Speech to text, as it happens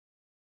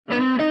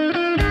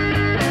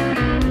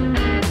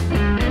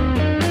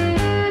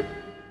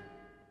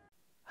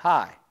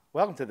Hi,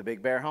 welcome to the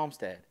Big Bear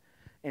Homestead.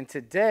 And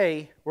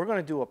today we're going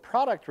to do a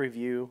product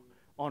review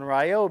on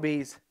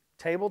Ryobi's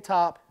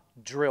tabletop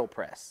drill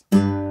press. All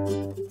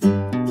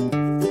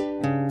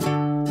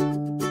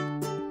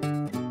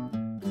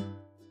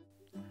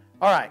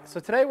right, so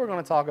today we're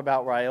going to talk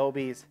about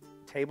Ryobi's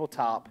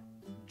tabletop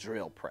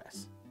drill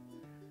press.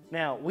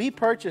 Now, we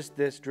purchased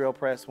this drill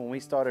press when we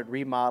started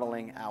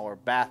remodeling our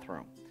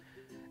bathroom.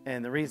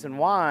 And the reason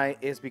why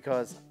is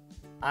because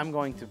I'm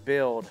going to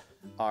build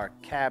our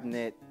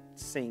cabinet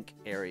sink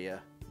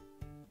area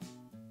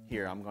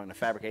here. I'm going to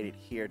fabricate it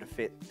here to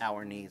fit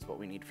our needs, what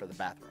we need for the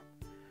bathroom.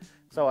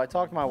 So I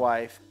talked my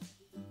wife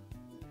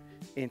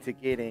into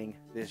getting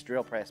this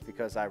drill press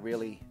because I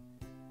really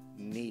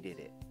needed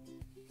it.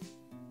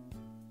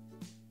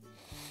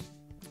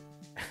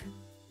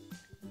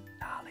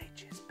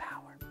 Knowledge is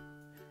power.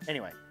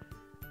 Anyway,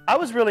 I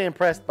was really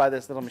impressed by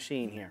this little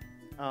machine here.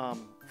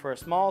 For a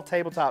small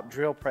tabletop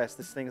drill press,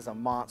 this thing is a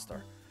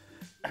monster.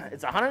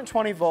 It's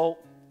 120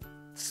 volt,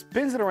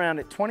 spins it around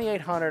at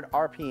 2,800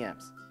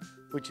 RPMs,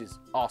 which is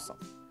awesome.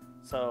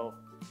 So,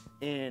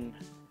 in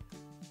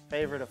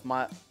favorite of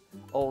my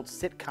old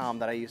sitcom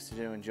that I used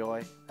to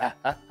enjoy.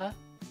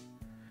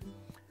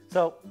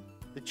 So,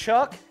 the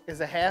chuck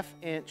is a 1/2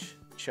 inch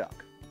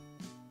chuck.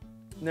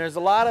 And there's a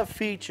lot of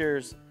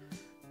features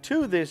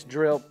to this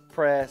drill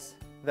press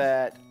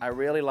that I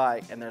really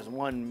like, and there's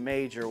one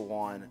major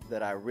one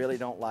that I really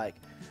don't like.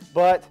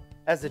 But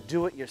as a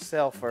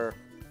do-it-yourselfer,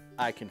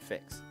 I can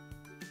fix.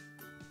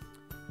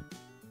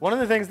 One of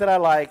the things that I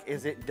like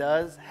is it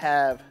does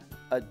have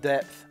a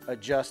depth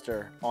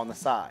adjuster on the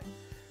side.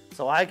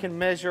 So I can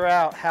measure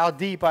out how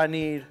deep I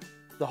need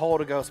the hole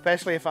to go,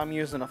 especially if I'm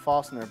using a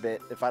Fastener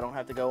bit. If I don't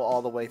have to go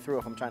all the way through,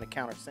 if I'm trying to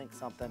countersink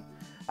something,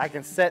 I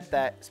can set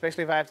that,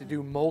 especially if I have to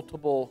do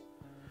multiple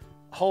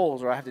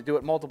holes or I have to do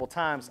it multiple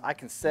times, I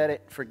can set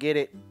it, forget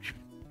it,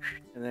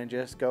 and then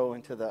just go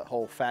into the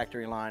whole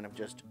factory line of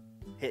just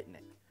hitting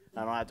it.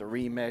 I don't have to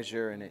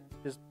remeasure, and it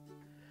just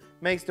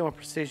makes doing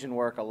precision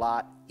work a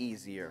lot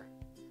easier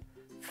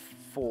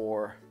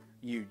for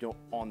you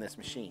on this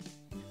machine.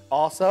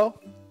 Also,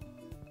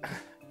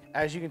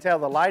 as you can tell,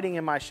 the lighting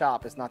in my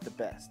shop is not the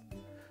best.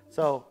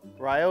 So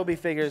Ryobi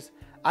figures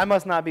I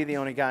must not be the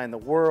only guy in the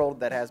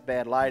world that has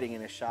bad lighting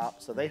in his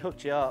shop, so they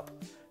hooked you up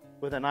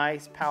with a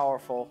nice,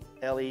 powerful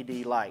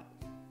LED light.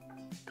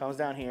 Comes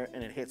down here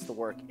and it hits the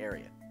work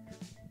area.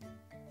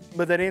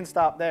 But they didn't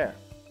stop there.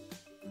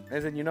 They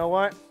said, you know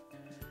what?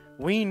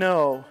 We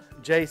know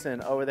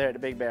Jason over there at the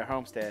Big Bear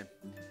Homestead,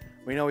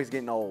 we know he's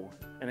getting old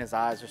and his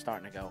eyes are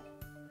starting to go.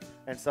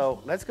 And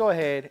so let's go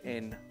ahead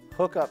and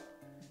hook up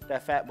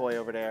that fat boy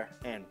over there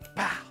and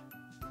pow!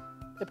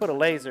 They put a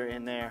laser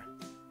in there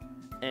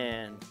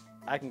and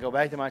I can go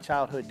back to my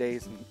childhood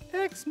days and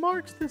X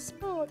marks the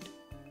spot.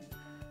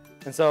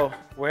 And so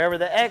wherever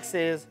the X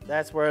is,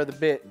 that's where the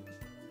bit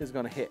is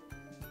going to hit.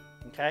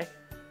 Okay?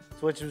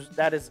 So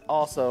that is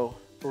also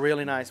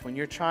really nice when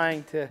you're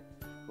trying to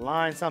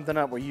line something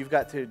up where you've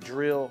got to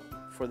drill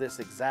for this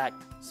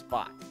exact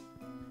spot.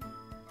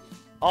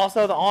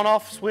 Also, the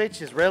on-off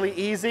switch is really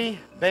easy.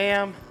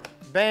 Bam,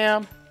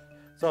 bam.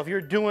 So if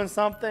you're doing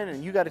something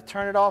and you got to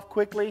turn it off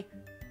quickly,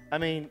 I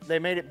mean, they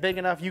made it big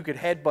enough you could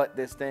headbutt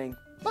this thing,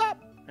 bop,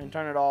 and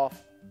turn it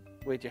off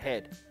with your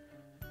head.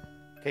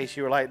 In case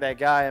you were like that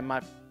guy in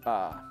my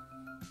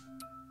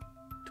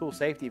tool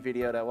safety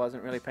video that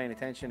wasn't really paying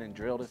attention and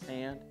drilled his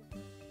hand.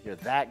 If you're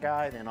that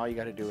guy, then all you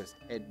got to do is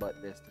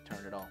headbutt this to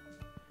turn it off.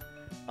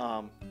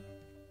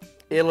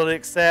 It'll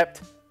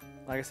accept,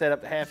 like I said,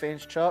 up to 1/2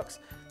 inch chucks,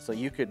 so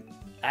you could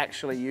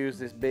actually use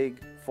this big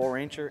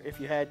 4-incher if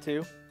you had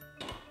to.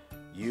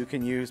 You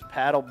can use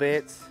paddle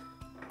bits,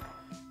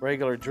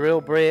 regular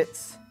drill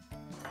bits,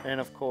 and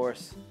of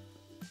course,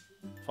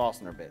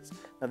 Fastener bits.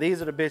 Now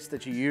these are the bits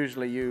that you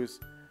usually use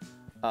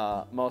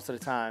most of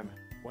the time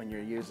when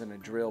you're using a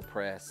drill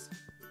press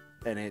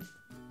and it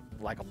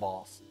like a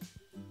boss.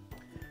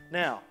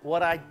 Now,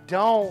 what I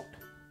don't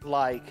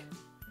like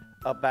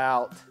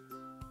about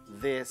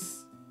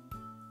this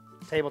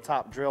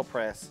tabletop drill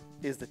press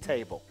is the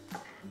table.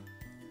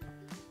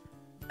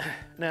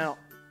 Now,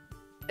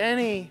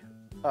 any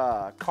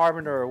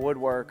carpenter or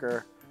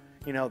woodworker,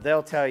 you know,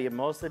 they'll tell you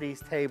most of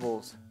these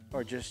tables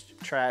are just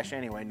trash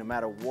anyway, no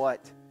matter what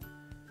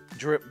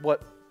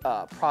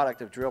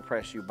product of drill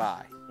press you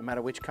buy, no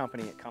matter which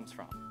company it comes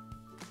from.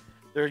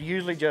 They're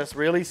usually just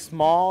really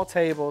small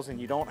tables and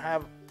you don't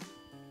have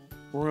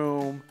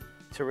room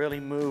to really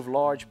move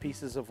large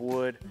pieces of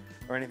wood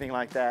or anything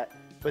like that.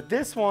 But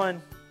this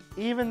one,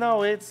 even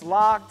though it's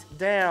locked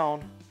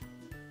down,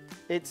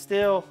 it's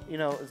still, you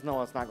know,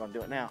 no, it's not going to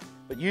do it now,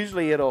 but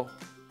usually it'll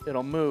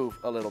move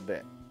a little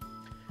bit.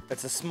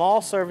 It's a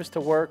small surface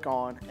to work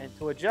on, and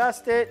to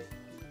adjust it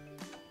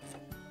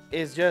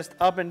is just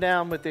up and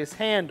down with this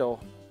handle,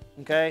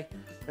 okay?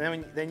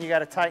 And then you got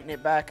to tighten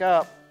it back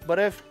up. But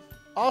if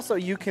also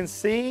you can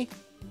see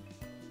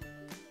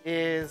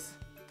is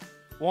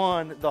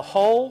one, the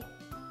hole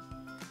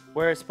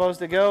Where it's supposed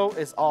to go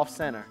is off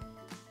center.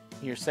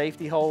 Your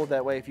safety hole,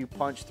 that way if you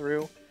punch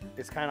through,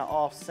 it's kind of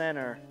off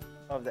center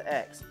of the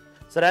X.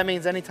 So that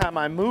means anytime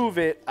I move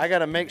it, I got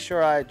to make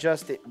sure I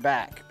adjust it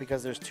back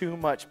because there's too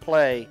much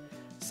play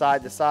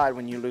side to side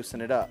when you loosen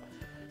it up.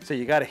 So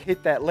you got to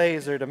hit that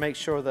laser to make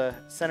sure the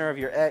center of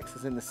your X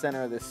is in the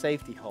center of this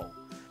safety hole.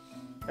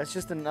 That's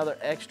just another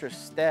extra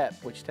step,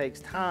 which takes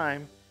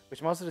time,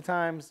 which most of the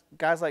times,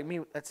 guys like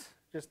me, that's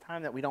just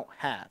time that we don't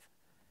have.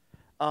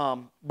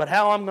 But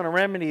how I'm going to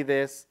remedy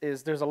this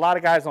is there's a lot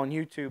of guys on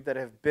YouTube that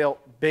have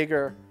built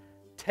bigger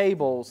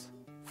tables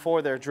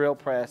for their drill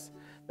press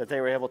that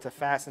they were able to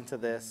fasten to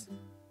this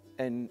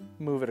and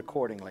move it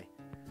accordingly.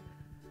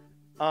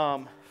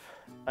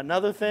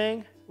 Another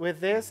thing with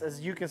this,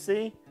 as you can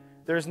see,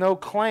 there's no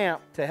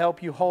clamp to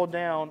help you hold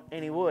down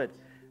any wood.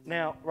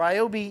 Now,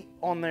 Ryobi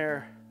on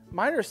their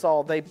miter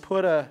saw, they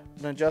put an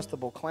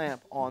adjustable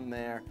clamp on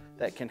there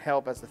that can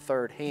help as a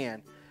third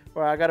hand,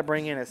 where I got to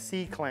bring in a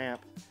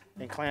C-clamp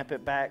and clamp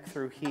it back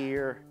through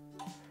here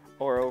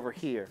or over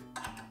here.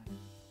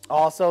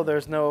 Also,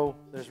 there's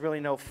really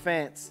no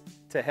fence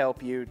to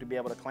help you to be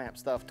able to clamp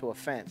stuff to a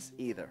fence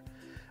either.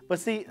 But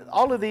see,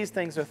 all of these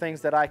things are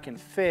things that I can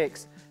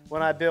fix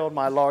when I build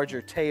my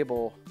larger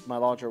table, my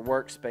larger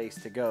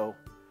workspace to go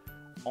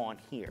on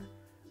here.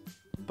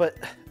 But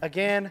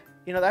again,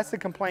 you know, that's the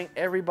complaint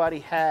everybody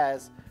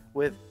has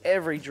with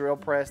every drill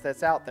press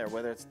that's out there,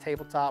 whether it's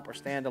tabletop or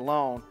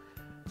standalone.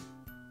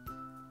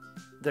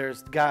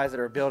 There's guys that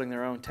are building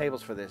their own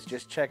tables for this.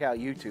 Just check out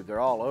YouTube. They're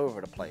all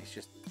over the place.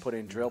 Just put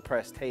in drill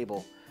press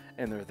table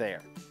and they're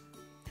there.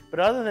 But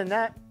other than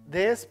that,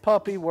 this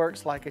puppy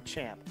works like a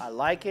champ. I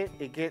like it.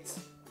 It gets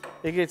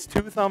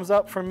 2 thumbs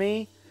up from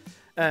me.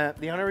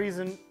 The only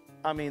reason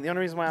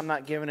why I'm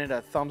not giving it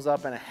a thumbs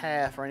up and a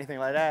half or anything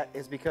like that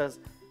is because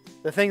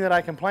the thing that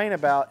I complain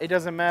about, it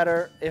doesn't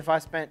matter if I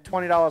spent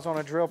 $20 on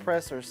a drill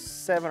press or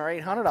 $700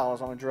 or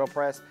 $800 on a drill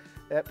press,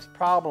 that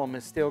problem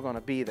is still going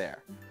to be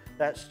there.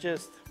 That's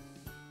just,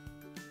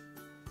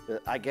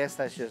 I guess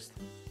that's just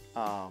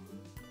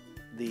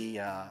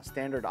the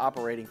standard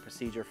operating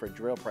procedure for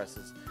drill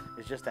presses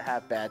is just to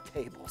have bad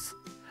tables.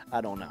 I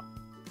don't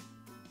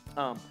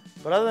know.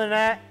 But other than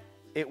that,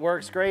 it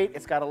works great.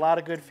 It's got a lot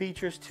of good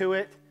features to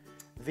it.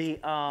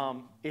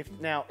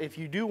 If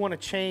you do want to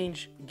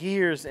change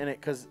gears in it,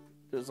 because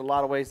there's a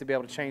lot of ways to be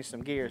able to change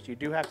some gears, you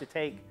do have to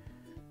take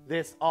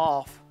this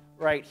off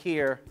right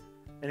here,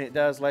 and it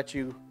does let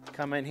you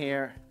come in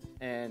here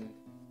and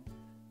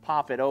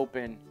pop it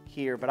open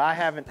here. But I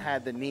haven't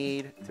had the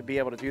need to be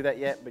able to do that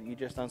yet, but you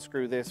just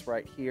unscrew this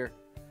right here,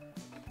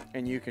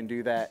 and you can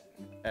do that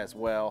as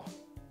well.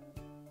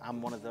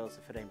 I'm one of those,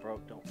 if it ain't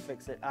broke, don't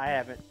fix it.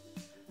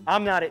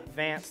 I'm not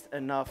advanced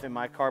enough in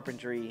my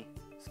carpentry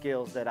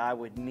skills that I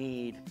would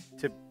need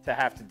to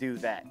have to do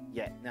that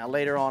yet. Now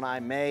later on I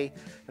may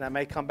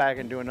come back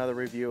and do another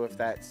review if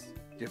that's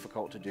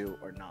difficult to do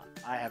or not.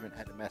 I haven't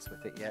had to mess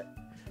with it yet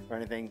or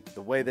anything.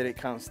 The way that it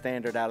comes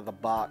standard out of the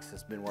box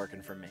has been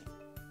working for me.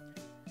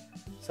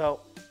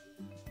 So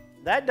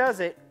that does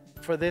it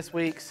for this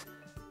week's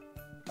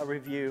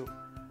review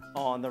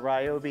on the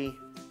Ryobi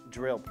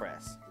drill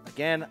press.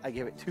 Again, I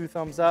give it 2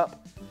 thumbs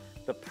up.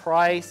 The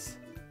price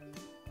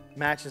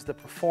matches the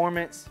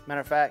performance.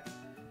 Matter of fact,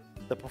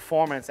 the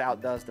performance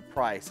outdoes the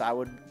price. I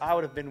would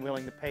have been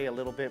willing to pay a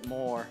little bit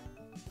more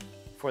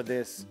for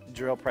this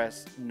drill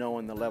press,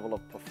 knowing the level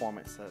of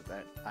performance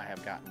that I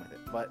have gotten with it.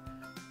 But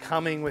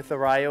coming with the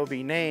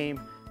Ryobi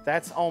name,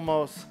 that's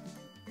almost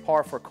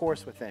par for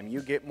course with them.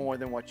 You get more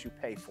than what you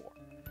pay for.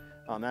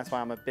 That's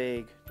why I'm a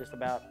big, just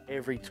about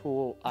every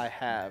tool I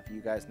have,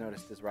 you guys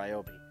noticed, is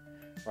Ryobi.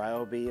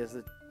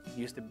 Ryobi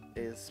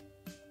is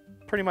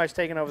pretty much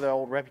taken over the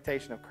old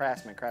reputation of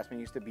Craftsman. Craftsman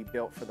used to be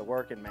built for the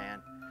working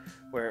man,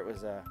 where it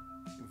was a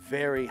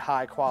very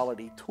high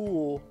quality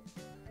tool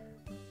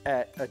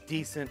at a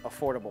decent,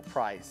 affordable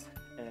price.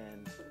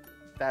 And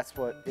that's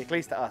what, at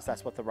least to us,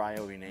 that's what the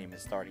Ryobi name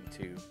is starting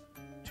to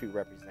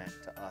represent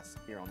to us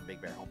here on the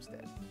Big Bear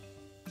Homestead.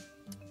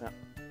 Now,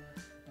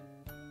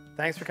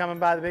 thanks for coming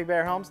by the Big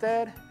Bear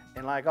Homestead,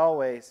 and like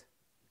always,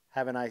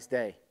 have a nice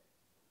day.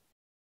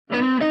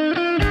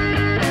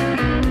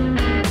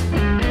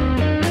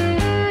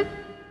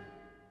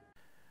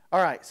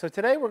 All right, so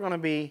today we're going to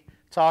be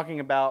talking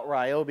about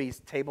Ryobi's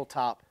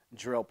tabletop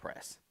drill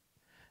press.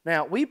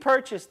 Now, we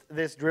purchased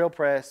this drill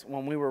press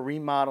when we were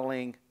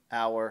remodeling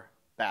our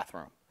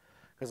bathroom,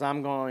 because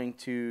I'm going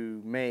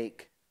to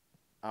make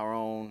our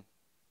own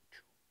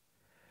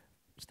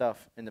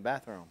stuff in the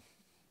bathroom,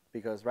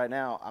 because right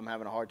now I'm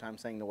having a hard time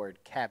saying the word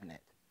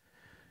cabinet.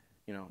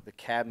 You know, the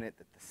cabinet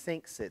that the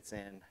sink sits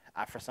in.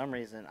 For some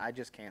reason, I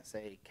just can't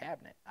say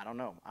cabinet. I don't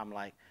know.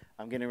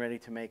 I'm getting ready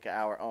to make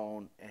our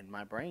own, and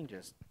my brain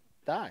just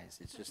dies.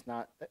 It's just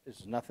not,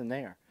 there's nothing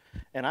there.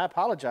 And I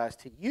apologize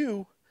to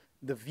you,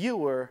 the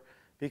viewer,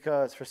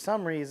 because for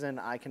some reason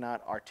I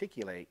cannot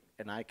articulate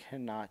and I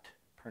cannot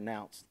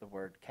pronounce the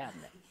word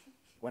cabinet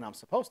when I'm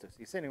supposed to.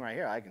 See, sitting right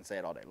here, I can say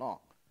it all day long.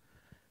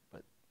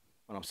 But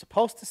when I'm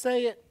supposed to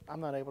say it, I'm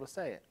not able to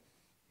say it.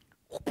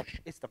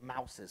 It's the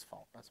mouse's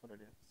fault. That's what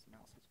it is. It's the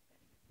mouse's fault.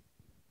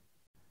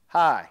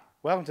 Hi,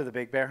 welcome to the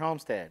Big Bear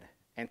Homestead.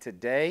 And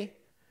today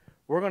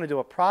we're going to do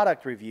a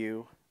product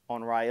review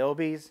on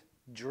Ryobi's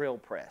drill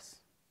press.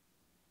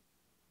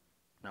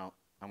 No,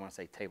 I'm going to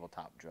say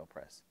tabletop drill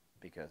press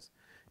because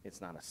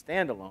it's not a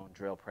standalone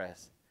drill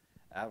press.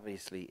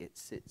 Obviously, it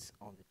sits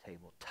on the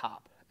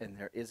tabletop, and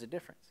there is a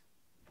difference.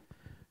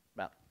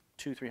 About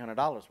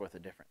 $200–300 worth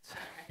of difference.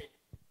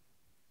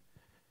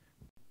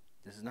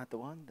 This is not the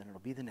one, then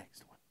it'll be the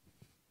next one.